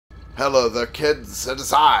Hello there, kids. It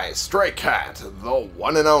is I, Stray Cat, the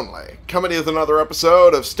one and only, coming with another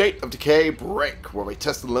episode of State of Decay Break, where we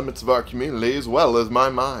test the limits of our community as well as my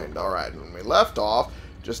mind. Alright, when we left off,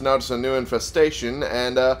 just noticed a new infestation,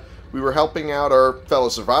 and we were helping out our fellow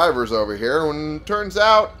survivors over here, when it turns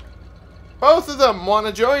out both of them want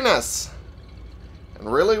to join us.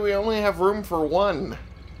 And really, we only have room for one.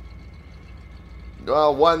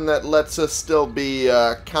 Well, one that lets us still be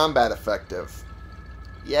combat effective.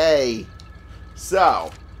 Yay!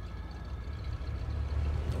 So,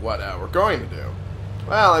 what we're going to do?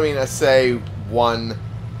 Well, I mean, I say one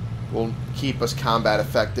will keep us combat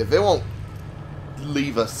effective. It won't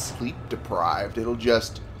leave us sleep deprived. It'll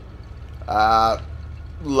just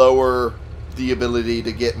lower the ability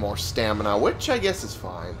to get more stamina, which I guess is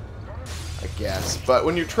fine. I guess. But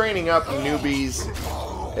when you're training up newbies,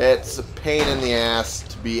 it's a pain in the ass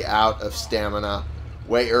to be out of stamina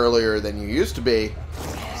way earlier than you used to be.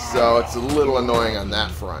 So it's a little annoying on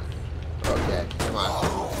that front. Okay, come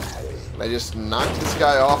on. Can I just knock this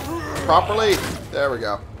guy off properly? There we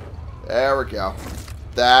go. There we go.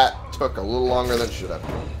 That took a little longer than it should have.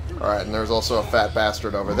 Alright, and there's also a fat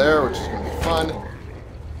bastard over there, which is going to be fun.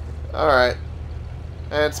 Alright.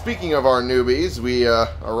 And speaking of our newbies, we are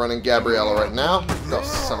running Gabriella right now. Oh,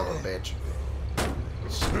 son of a bitch.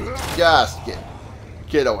 Just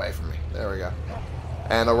get away from me. There we go.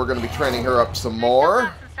 And we're going to be training her up some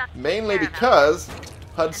more. Mainly because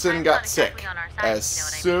Hudson got sick as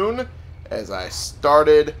soon as I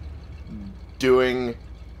started doing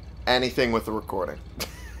anything with the recording.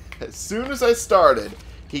 As soon as I started,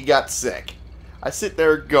 he got sick. I sit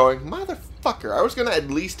there going, motherfucker, I was going to at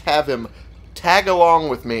least have him tag along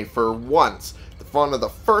with me for once. One of the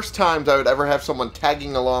first times I would ever have someone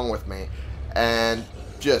tagging along with me. And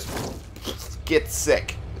just get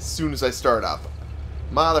sick as soon as I start up.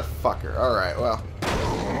 Motherfucker. Alright, well.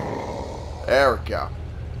 There we go.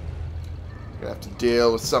 Gonna have to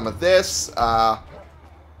deal with some of this. I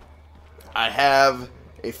have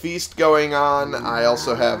a feast going on. I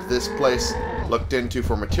also have this place looked into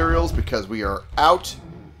for materials because we are out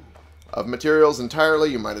of materials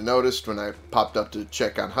entirely. You might have noticed when I popped up to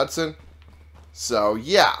check on Hudson. So,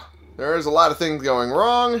 yeah. There's a lot of things going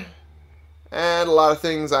wrong. And a lot of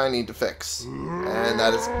things I need to fix. And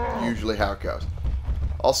that is usually how it goes.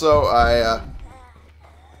 Also, I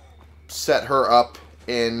set her up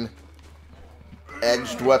in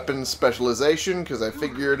edged weapon specialization because I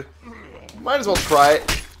figured might as well try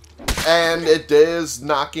it. And it is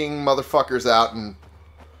knocking motherfuckers out in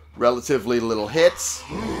relatively little hits,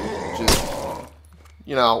 which is,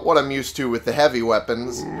 you know, what I'm used to with the heavy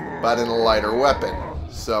weapons, but in a lighter weapon.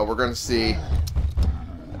 So we're going to see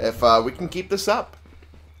if we can keep this up.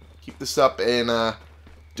 Keep this up in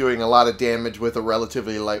doing a lot of damage with a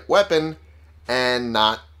relatively light weapon and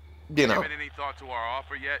not, you know, any thought to our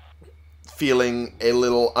offer yet? feeling a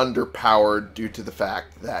little underpowered due to the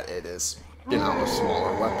fact that it is, you know, a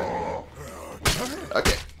smaller weapon.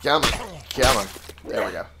 Okay, come on. Come on. There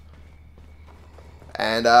we go.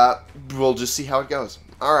 And we'll just see how it goes.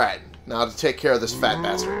 Alright, now to take care of this fat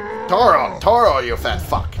bastard. Toro, you fat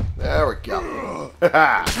fuck. There we go. 2, 3,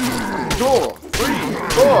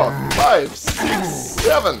 4, 5, 6,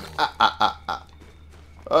 7.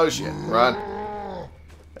 Oh shit, run.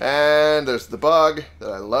 And there's the bug that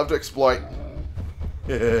I love to exploit.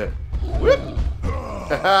 Whip!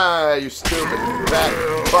 Haha, you stupid fat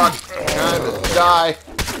fuck. Time to die.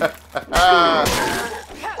 I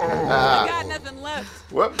got nothing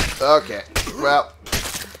left. Whoop. Okay. Well,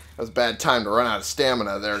 that was a bad time to run out of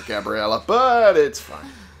stamina there, Gabriella, but it's fine.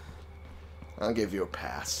 I'll give you a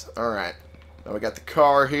pass. Alright. Now we got the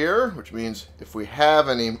car here, which means if we have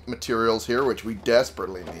any materials here, which we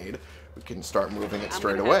desperately need, we can start moving it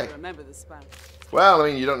straight away. Remember this spot. Well, I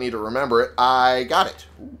mean, you don't need to remember it. I got it.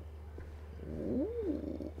 Ooh.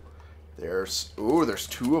 There's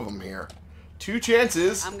 2 of them here. 2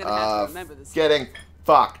 chances of getting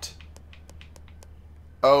fucked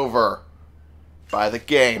over by the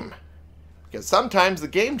game. Because sometimes the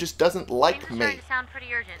game just doesn't like me.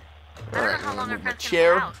 Alright, I'm gonna move my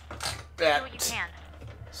chair.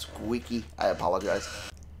 Squeaky. I apologize.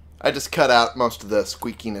 I just cut out most of the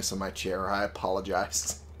squeakiness of my chair. I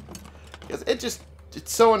apologize. Because it's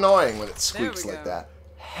so annoying when it squeaks like that.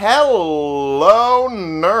 Hello,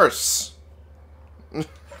 nurse.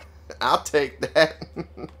 I'll take that.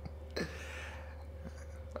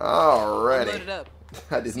 Alrighty.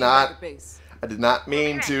 I did not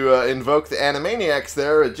mean to invoke the Animaniacs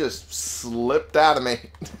there. It just slipped out of me.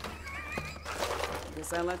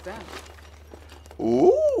 Guess I left out.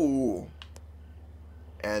 Ooh.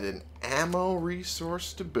 And an ammo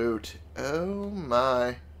resource to boot. Oh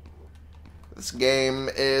my. This game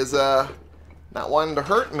is not wanting to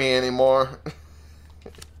hurt me anymore.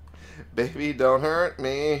 Baby, don't hurt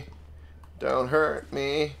me. Don't hurt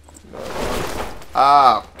me. No.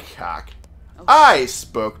 Oh, cock. Oh, I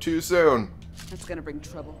spoke too soon. that's gonna bring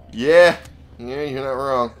trouble. Yeah, you're not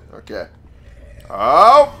wrong. Okay.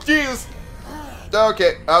 Oh, Jesus.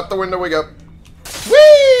 Okay, out the window we go.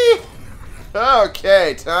 Whee!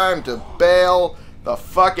 Okay, time to bail the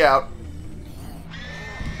fuck out.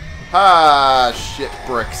 Ah, shit,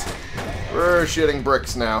 bricks. We're shitting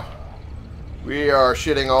bricks now. We are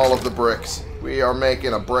shitting all of the bricks. We are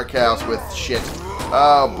making a brick house with shit.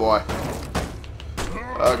 Oh, boy.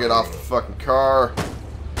 I'll get off the fucking car.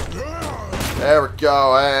 There we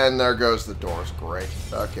go, and there goes the doors. Great.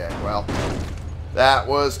 Okay, well, that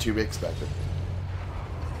was to be expected.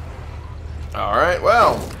 Alright,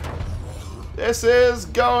 well, this is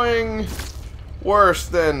going worse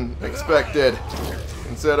than expected,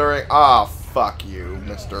 considering... Ah, fuck you,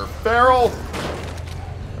 Mr. Farrell.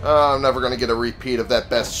 Oh, I'm never going to get a repeat of that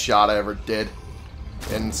best shot I ever did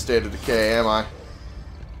in State of Decay, am I?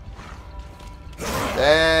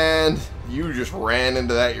 And you just ran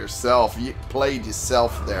into that yourself. You played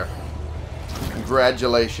yourself there.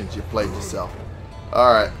 Congratulations, you played yourself.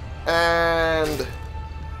 Alright, and...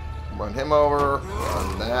 run him over,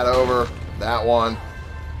 run that over, that one,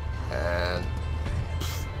 and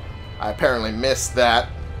I apparently missed that.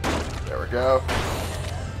 There we go.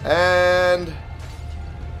 And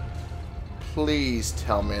please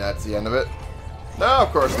tell me that's the end of it. No,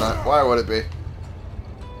 of course not. Why would it be?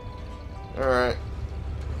 Alright.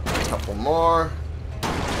 A couple more.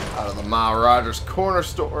 Out of the Ma Rogers corner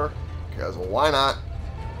store. Because why not?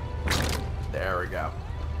 There we go.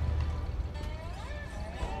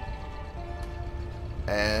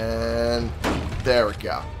 And there we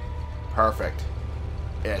go. Perfect.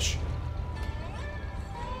 Ish.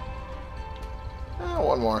 Oh,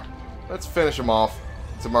 one more. Let's finish them off.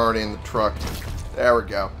 Since I'm already in the truck. There we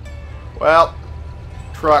go. Well,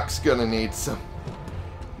 truck's gonna need some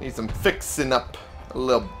fixing up a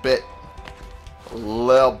little bit. A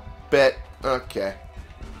little bit. Okay.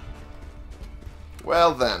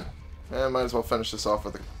 Well then. I might as well finish this off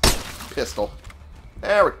with a pistol.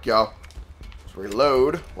 There we go. Let's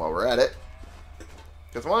reload while we're at it.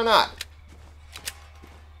 Because why not?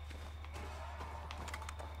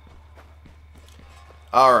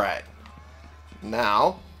 Alright.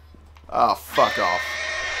 Now. Oh, fuck off.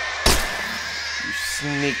 You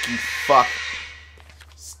sneaky fuck.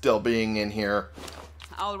 Still being in here.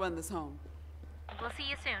 I'll run this home. We'll see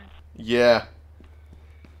you soon. Yeah.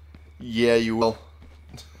 Yeah, you will.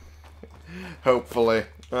 Hopefully.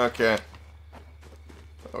 Okay.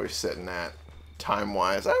 What are we sitting at?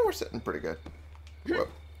 Time-wise. Oh, we're sitting pretty good. Whoop.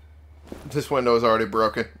 This window is already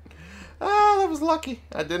broken. Ah, that was lucky.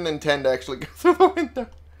 I didn't intend to actually go through the window.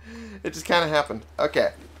 It just kind of happened.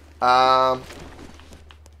 Okay.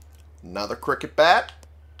 Another cricket bat.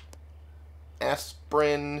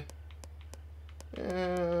 Aspirin.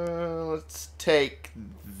 Let's take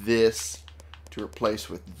this to replace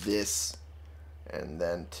with this. And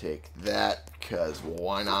then take that, because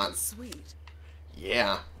why not? Sweet.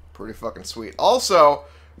 Yeah, pretty fucking sweet. Also,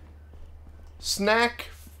 snack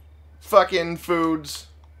fucking foods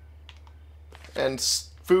and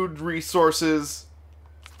food resources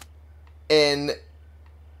in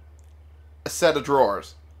a set of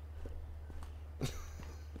drawers.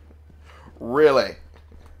 Really?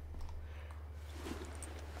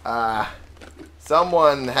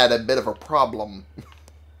 Someone had a bit of a problem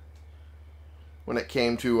when it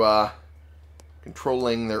came to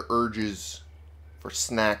controlling their urges for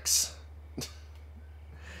snacks.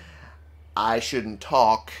 I shouldn't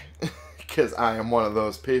talk because I am one of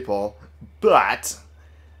those people, but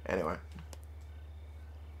anyway.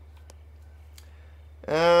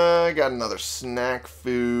 I got another snack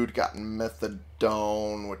food, got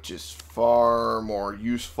methadone, which is far more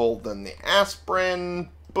useful than the aspirin,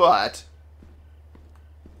 but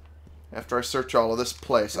after I search all of this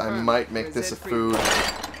place, I might make this a food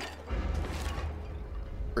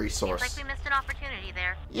resource. Seems like we missed an opportunity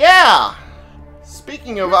there. Yeah!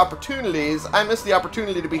 Speaking of opportunities, I missed the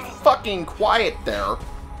opportunity to be fucking quiet there.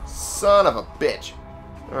 Son of a bitch.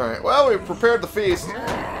 Alright, well, we've prepared the feast.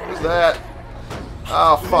 Who's that?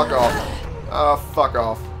 Oh, fuck off. Oh, fuck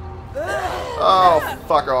off. Oh,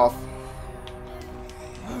 fuck off.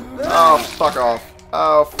 Oh, fuck off.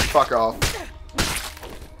 Oh, fuck off.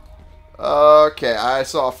 Okay, I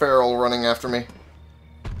saw a feral running after me.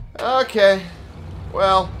 Okay.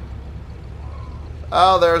 Well.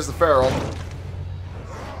 Oh, there's the feral.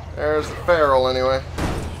 There's the feral, anyway.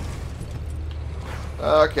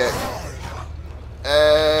 Okay.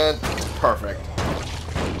 And Perfect.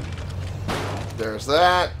 There's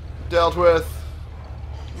that. Dealt with.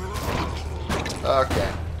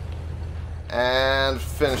 Okay. And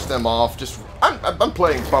finish them off. Just I'm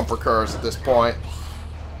playing bumper cars at this point.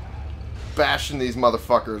 Bashing these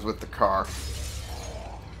motherfuckers with the car.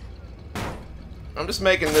 I'm just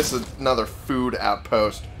making this another food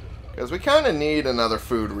outpost. Because we kind of need another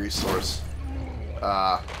food resource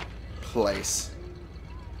place.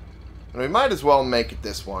 And we might as well make it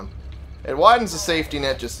this one. It widens the safety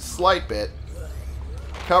net just a slight bit.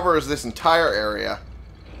 Covers this entire area.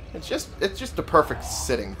 It's just the perfect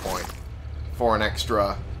sitting point for an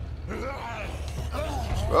extra...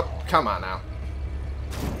 Oh, come on now.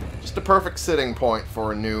 Just a perfect sitting point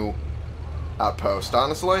for a new outpost,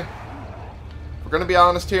 honestly. If we're going to be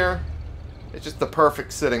honest here, it's just the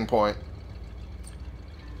perfect sitting point.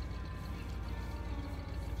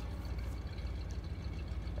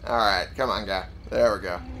 Alright, come on, guy. There we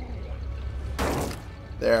go.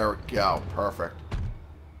 There we go. Perfect.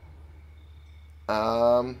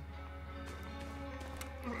 I'll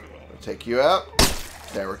take you out.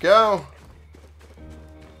 There we go.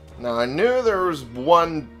 Now, I knew there was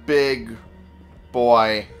one big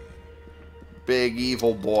boy, big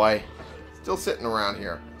evil boy, still sitting around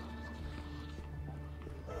here.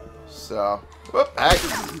 So, whoop, hey,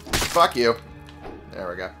 fuck you. There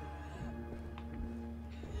we go.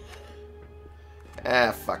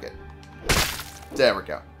 Ah, fuck it. There we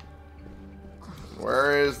go.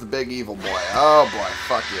 Where is the big evil boy? Oh boy,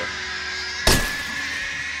 fuck you.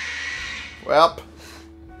 Well,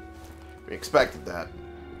 we expected that.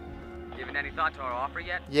 Given any thought to our offer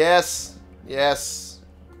yet? Yes, yes,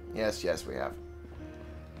 yes, yes, we have.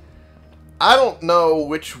 I don't know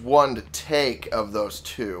which one to take of those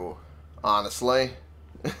two, honestly.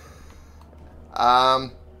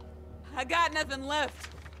 I got nothing left.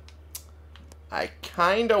 I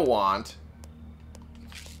kinda want...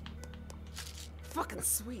 Fucking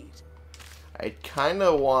sweet. I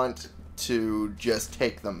kinda want to just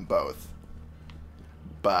take them both.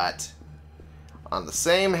 But, on the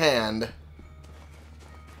same hand...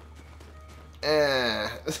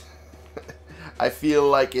 I feel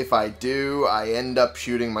like if I do, I end up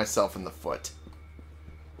shooting myself in the foot.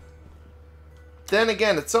 Then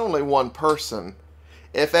again, it's only one person.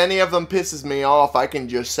 If any of them pisses me off, I can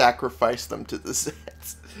just sacrifice them to the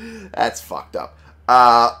sets. That's fucked up.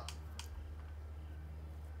 I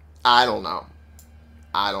don't know.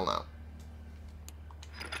 I don't know.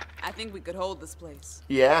 I think we could hold this place.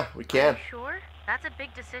 Yeah, we Are can. you sure? That's a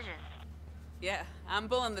big decision. Yeah, I'm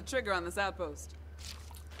pulling the trigger on this outpost.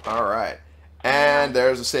 Alright. And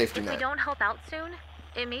there's a safety If we net. don't help out soon,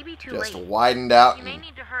 it may be too Just late. widened out. You may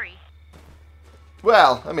need to hurry.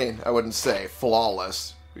 Well, I mean, I wouldn't say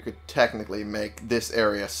flawless. We could technically make this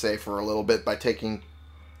area safer a little bit by taking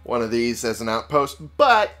one of these as an outpost,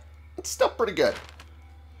 but it's still pretty good.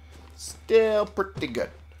 Still pretty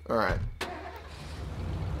good. Alright.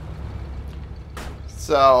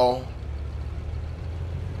 So...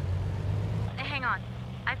 Hang on.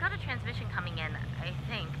 I've got a transmission coming in, I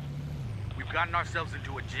think. We've gotten ourselves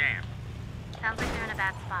into a jam. Sounds like they're in a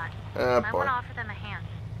bad spot. Oh, I boy. want to offer them a hand.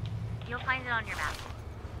 You'll find it on your map.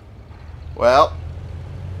 Well,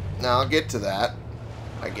 now I'll get to that,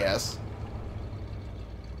 I guess.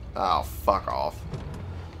 Oh, fuck off.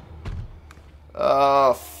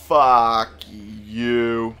 Oh, fuck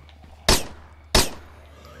you.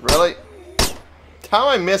 Really? How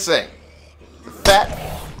am I missing?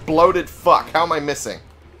 Fat, bloated fuck. How am I missing?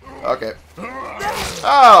 Okay.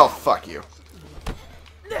 Oh, fuck you.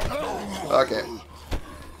 Okay.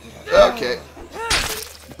 Okay.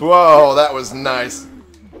 Whoa, that was nice.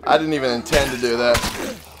 I didn't even intend to do that.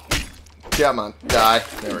 Come on, die.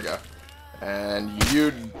 There we go. And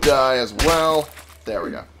you die as well. There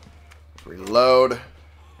we go. Reload.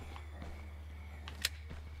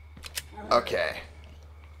 Okay.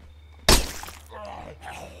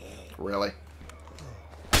 Really?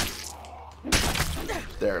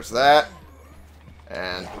 There's that.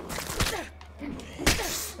 And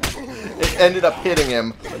it ended up hitting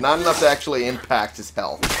him, but not enough to actually impact his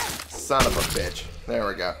health. Son of a bitch. There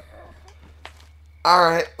we go.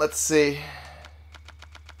 Alright, let's see.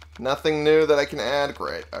 Nothing new that I can add?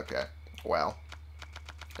 Great. Okay. Well,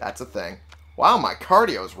 that's a thing. Wow, my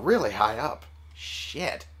cardio is really high up.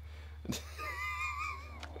 Shit.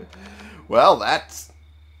 Well, that's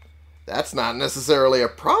not necessarily a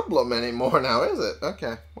problem anymore now, is it?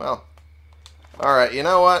 Okay, well. Alright, you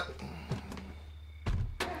know what?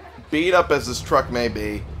 Beat up as this truck may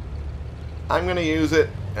be, I'm going to use it,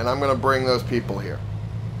 and I'm going to bring those people here.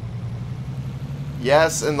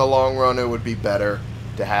 Yes, in the long run it would be better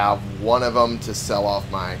to to have one of them to sell off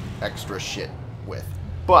my extra shit with.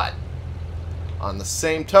 But, on the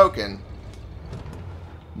same token,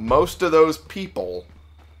 most of those people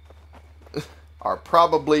are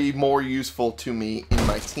probably more useful to me in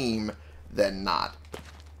my team than not.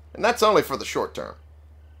 And that's only for the short term.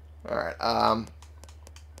 Alright, put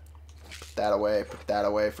that away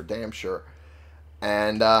for damn sure.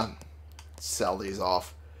 And, sell these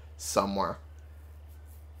off somewhere.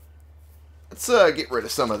 Let's, get rid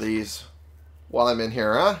of some of these while I'm in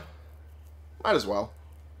here, huh? Might as well.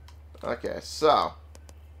 Okay, so.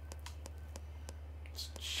 Let's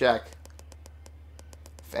check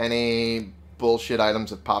if any bullshit items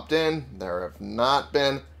have popped in. There have not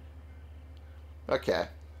been. Okay.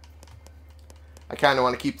 I kind of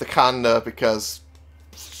want to keep the Conda because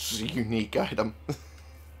it's a unique item. It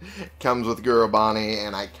comes with Gurubani,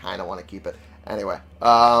 and I kind of want to keep it. Anyway,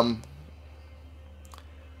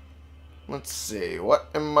 let's see. What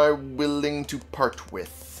am I willing to part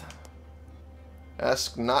with?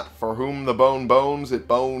 Ask not for whom the bone bones, it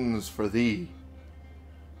bones for thee.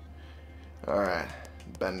 Alright,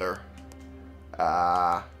 Bender.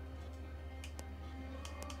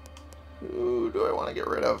 Who do I want to get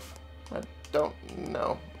rid of? I don't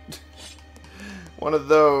know. One of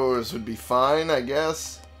those would be fine, I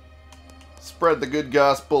guess. Spread the good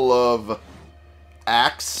gospel of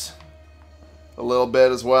Axe a little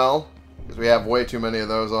bit as well, because we have way too many of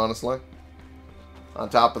those, honestly. On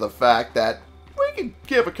top of the fact that we can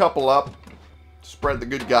give a couple up. Spread the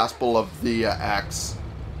good gospel of the Axe.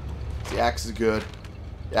 The Axe is good.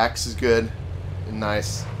 The Axe is good and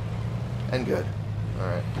nice and good.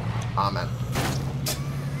 Alright. Amen.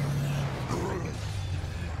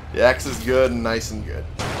 The Axe is good and nice and good.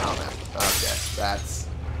 Amen. Okay.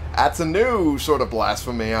 That's a new sort of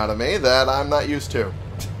blasphemy out of me that I'm not used to.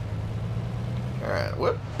 Alright.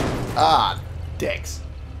 Whoop. Ah, dicks.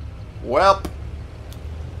 Welp.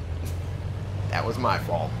 That was my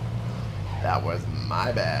fault. That was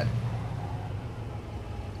my bad.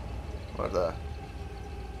 What the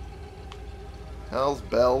hell's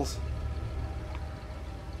bells?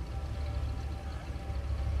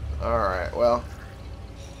 Alright, well.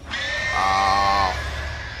 Oh.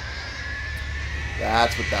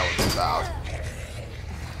 That's what that was about.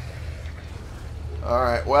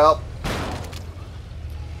 Alright, well.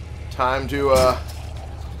 Time to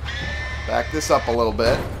back this up a little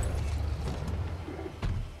bit.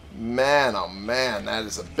 Man, oh man, that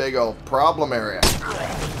is a big old problem area.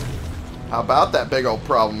 How about that big old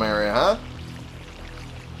problem area, huh?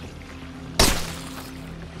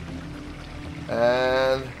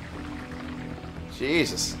 And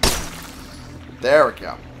Jesus. There we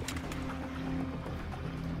go.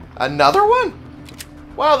 Another one?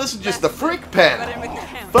 Wow, this is just the freak pen.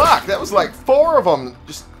 Fuck, that was like 4 of them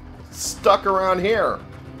just stuck around here.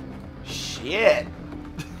 Shit.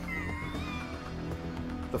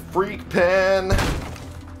 The freak pen.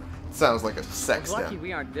 Sounds like a sex den. Lucky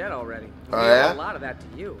we aren't dead already. We Oh, owe yeah? a lot of that to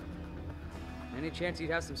you. Any chance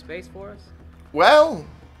you'd have some space for us? Well,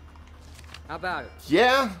 How about it?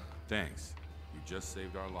 yeah. Thanks. You just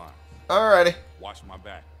saved our lives. Alrighty. Watch my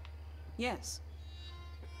back. Yes.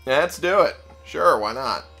 Let's do it. Sure, why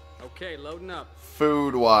not? Okay, loading up.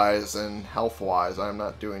 Food-wise and health-wise, I'm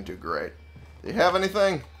not doing too great. Do you have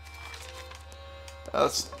anything?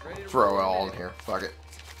 Let's throw it all in here. Fuck it.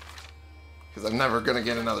 Because I'm never going to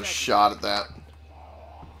get another shot at that.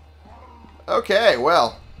 Okay,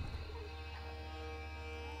 well.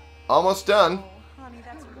 Almost done. Oh, honey,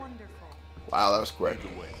 that's wonderful. Wow, that was quick.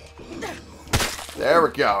 There we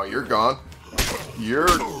go. You're gone. You're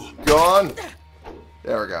gone.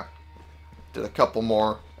 There we go. Did a couple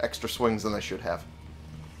more extra swings than I should have.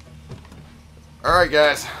 Alright,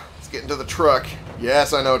 guys. Let's get into the truck.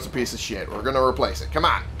 Yes, I know it's a piece of shit. We're going to replace it. Come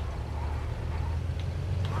on.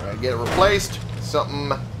 Gotta get it replaced with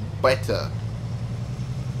something better.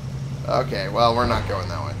 Okay, well, we're not going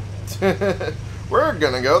that way. We're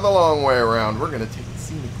going to go the long way around. We're going to take the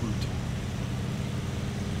scenic route.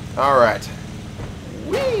 Alright.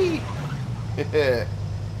 Whee!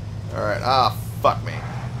 Alright, ah, fuck me.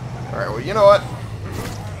 Alright, well, you know what?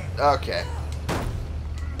 Okay.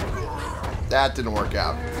 That didn't work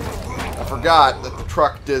out. I forgot that the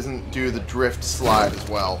truck doesn't do the drift slide as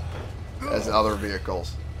well as other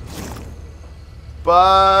vehicles.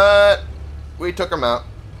 But we took them out.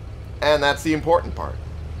 And that's the important part.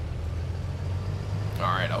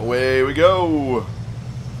 Alright, away we go.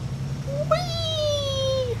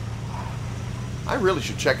 Whee! I really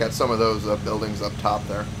should check out some of those buildings up top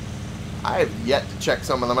there. I have yet to check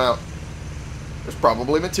some of them out. There's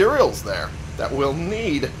probably materials there that we'll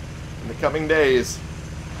need in the coming days.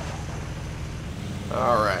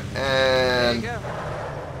 Alright, There and... you go.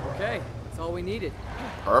 Okay, that's all we needed.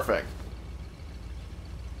 Perfect.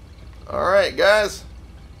 Alright, guys.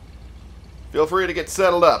 Feel free to get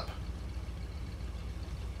settled up.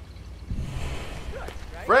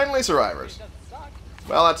 Friendly survivors.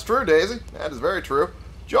 Well, that's true, Daisy. That is very true.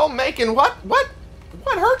 Joel Macon, what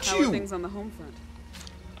hurt How you? are things on the home front?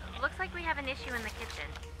 Looks like we have an issue in the kitchen.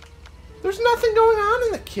 There's nothing going on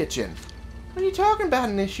in the kitchen. What are you talking about,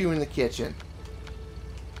 an issue in the kitchen?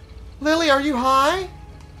 Lily, are you high?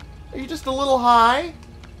 Are you just a little high?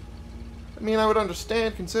 I mean, I would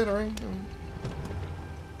understand, considering.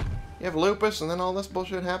 You have lupus and then all this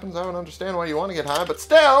bullshit happens. I would understand why you want to get high, but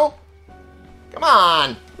still! Come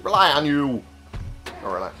on! Rely on you.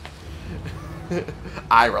 Or rely.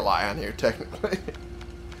 I rely on you, technically.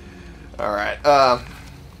 Alright,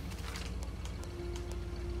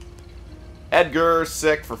 Edgar,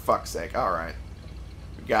 sick for fuck's sake. Alright.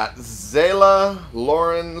 We got Zayla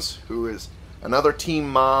Lawrence, who is another team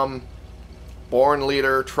mom, born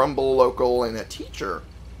leader, Trumbull local, and a teacher.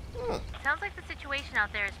 Sounds like the situation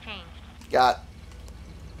out there has changed. Got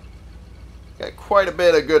quite a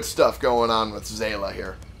bit of good stuff going on with Zayla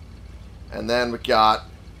here. And then we got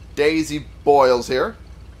Daisy Boyles here,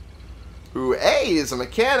 who A, is a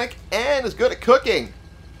mechanic and is good at cooking.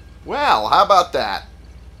 Well, how about that?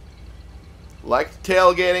 Like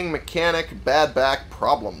tailgating, mechanic, bad back,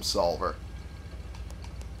 problem solver.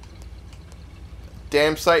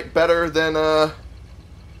 Damn sight better than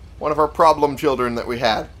one of our problem children that we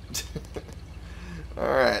had.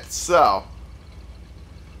 Alright, so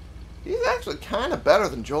he's actually kind of better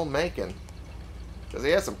than Joel Macon, because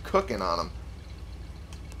he has some cooking on him.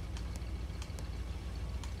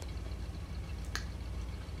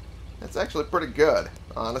 That's actually pretty good,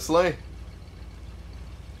 honestly.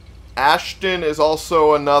 Ashton is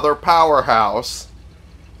also another powerhouse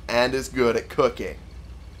and is good at cooking.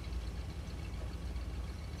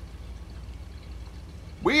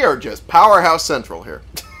 We are just Powerhouse Central here.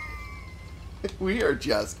 We are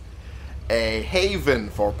just a haven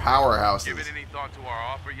for powerhouses. Given any thought to our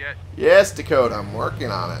offer yet? Yes, Dakota, I'm working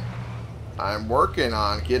on it. I'm working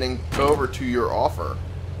on getting over to your offer.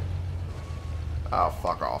 Oh,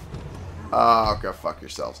 fuck off. Oh, go fuck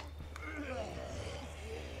yourselves.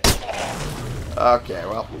 Okay,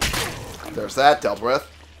 well, there's that dealt with.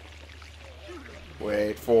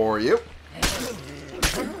 Wait for you.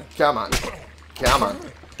 Come on. Come on.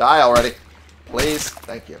 Die already. Please.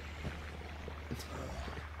 Thank you.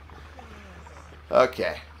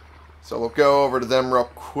 Okay. So we'll go over to them real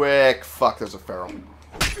quick. Fuck, there's a feral.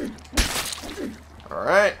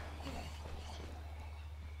 Alright.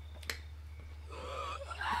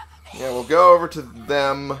 Yeah, we'll go over to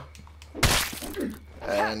them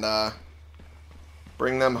and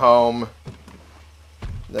bring them home.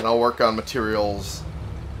 Then I'll work on materials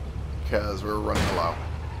because we're running low.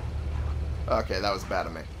 Okay, that was bad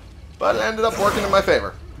of me. But it ended up working in my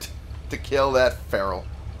favor to kill that feral.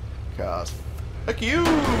 Cause fuck you!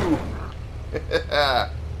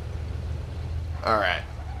 Alright.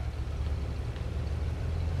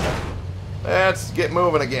 Let's get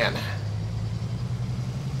moving again.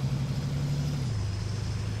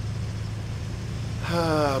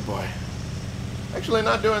 Oh boy. Actually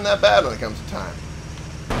not doing that bad when it comes to time.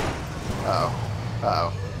 Uh-oh.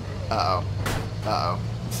 Uh-oh. Uh-oh. Uh-oh.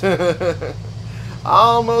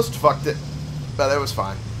 Almost fucked it. But it was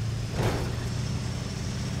fine.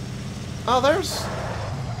 Oh, there's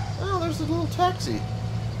a little taxi.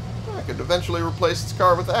 I could eventually replace its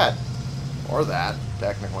car with that. Or that,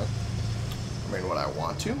 technically. I mean, would I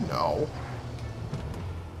want to? No.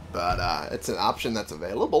 But, it's an option that's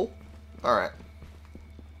available. Alright.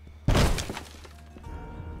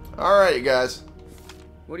 Alright, you guys.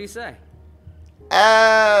 What do you say?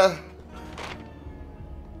 Let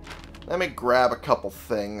me grab a couple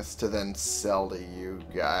things to then sell to you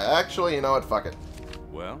guys. Actually, you know what? Fuck it.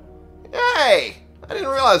 Well, Hey! I didn't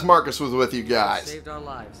realize Marcus was with you guys. Saved our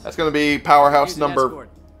lives. That's going to be Powerhouse Use an number escort.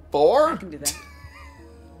 4? I can do that.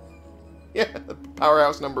 Yeah,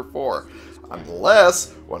 Powerhouse number 4.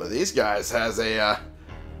 Unless one of these guys has a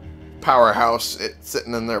Powerhouse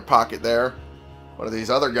sitting in their pocket there. One of these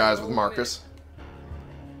other guys with Marcus.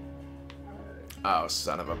 Oh,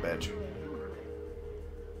 son of a bitch.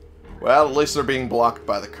 Well, at least they're being blocked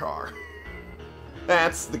by the car.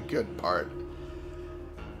 That's the good part.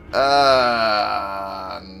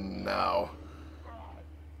 No.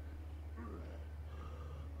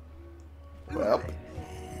 Well,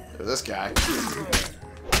 there's this guy.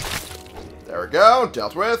 There we go,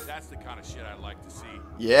 dealt with. that's the kind of shit I'd like to see.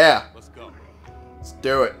 Yeah, Let's go. let's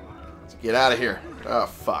do it. Let's get out of here. Oh,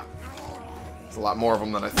 fuck. There's a lot more of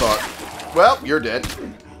them than I thought. Well, you're dead.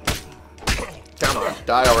 Come on,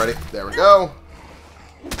 die already. There we go.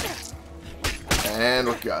 And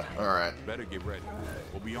we're good. Alright. Better get ready.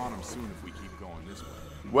 We'll be on them soon if we keep going this way.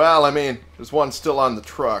 Well, I mean, there's one still on the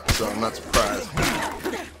truck, so I'm not surprised.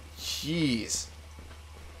 Jeez.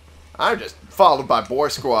 I'm just followed by Boy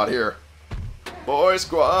Squad here. Boy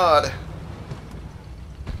Squad.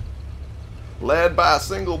 Led by a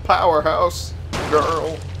single powerhouse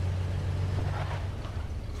girl.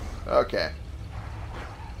 Okay.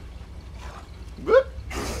 Whoop.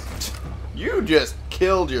 You just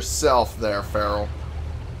killed yourself there, Farrell.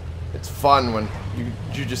 It's fun when you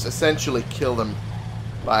just essentially kill them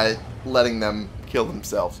by letting them kill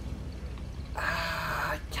themselves.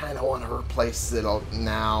 I kind of want to replace it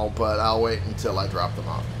now, but I'll wait until I drop them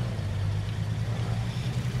off.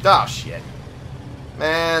 Oh, shit.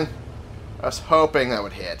 Man, I was hoping that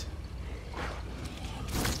would hit.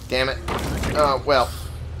 Damn it. Oh, well,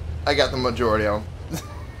 I got the majority of them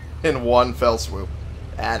in one fell swoop.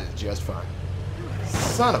 That is just fine.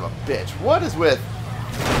 Son of a bitch. What is with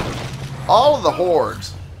all of the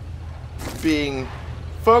hordes being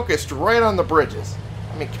focused right on the bridges?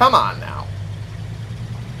 I mean, come on now.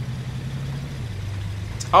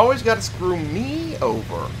 Always got to screw me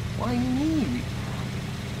over. Why me?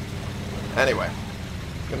 Anyway,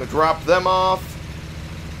 gonna drop them off.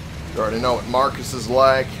 You already know what Marcus is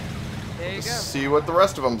like. There you Let's go. see what the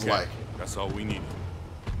rest of them's Okay, like. that's all we need.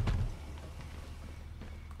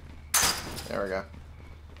 There we go.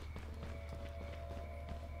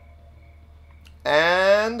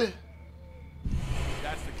 And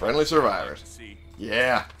That's the friendly kind of stuff I like survivors. to see.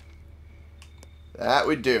 Yeah. That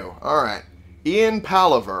we do. Alright. Ian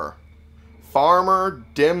Palaver. Farmer,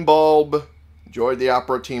 Dimbulb. Enjoyed the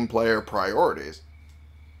opera team player priorities.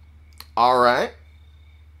 Alright.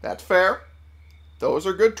 That's fair. Those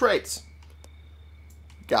are good traits.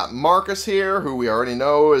 Got Marcus here, who we already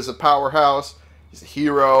know is a powerhouse. He's a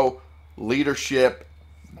hero. Leadership.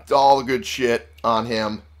 All the good shit on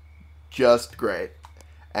him. Just great.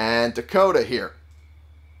 And Dakota here.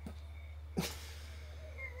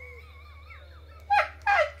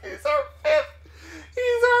 He's our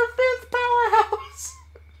fifth powerhouse.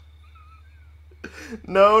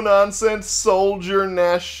 No nonsense soldier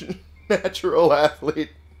natural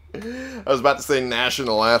athlete. I was about to say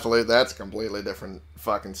national athlete. That's a completely different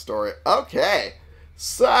fucking story. Okay.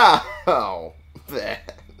 So then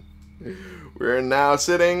we're now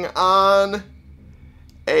sitting on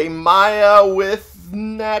a Maya with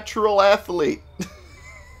natural athlete.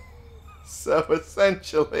 So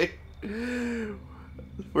essentially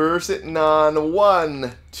we're sitting on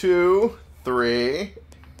 1, 2, 3,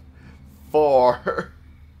 4,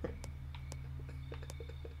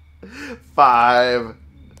 5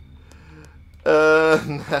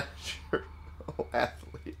 natural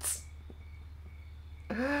athletes.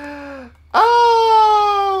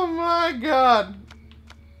 Oh my god.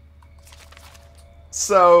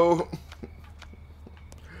 So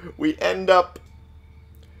we end up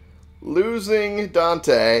losing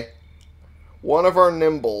Dante, one of our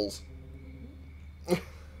nimbles,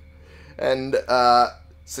 and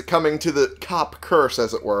succumbing to the cop curse,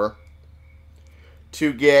 as it were,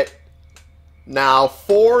 to get now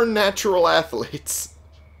 4 natural athletes,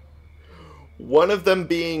 one of them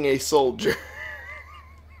being a soldier.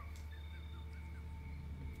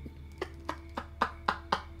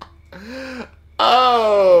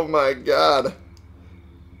 Oh my god.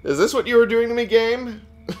 Is this what you were doing to me, game?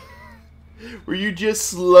 Were you just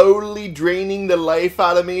slowly draining the life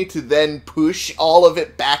out of me to then push all of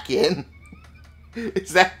it back in?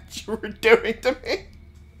 Is that what you were doing to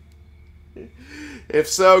me? If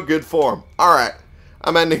so, good form. Alright,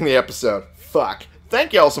 I'm ending the episode. Fuck.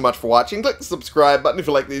 Thank you all so much for watching. Click the subscribe button if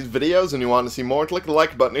you like these videos and you want to see more. Click the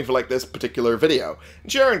like button if you like this particular video. And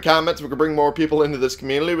share in comments. We can bring more people into this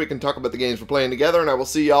community. We can talk about the games we're playing together. And I will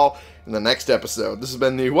see y'all in the next episode. This has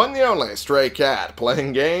been the one and only Stray Cat,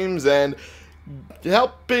 playing games and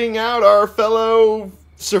helping out our fellow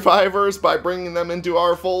survivors by bringing them into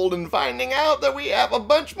our fold and finding out that we have a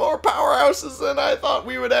bunch more powerhouses than I thought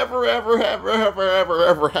we would ever have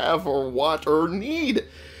or want or need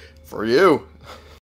for you.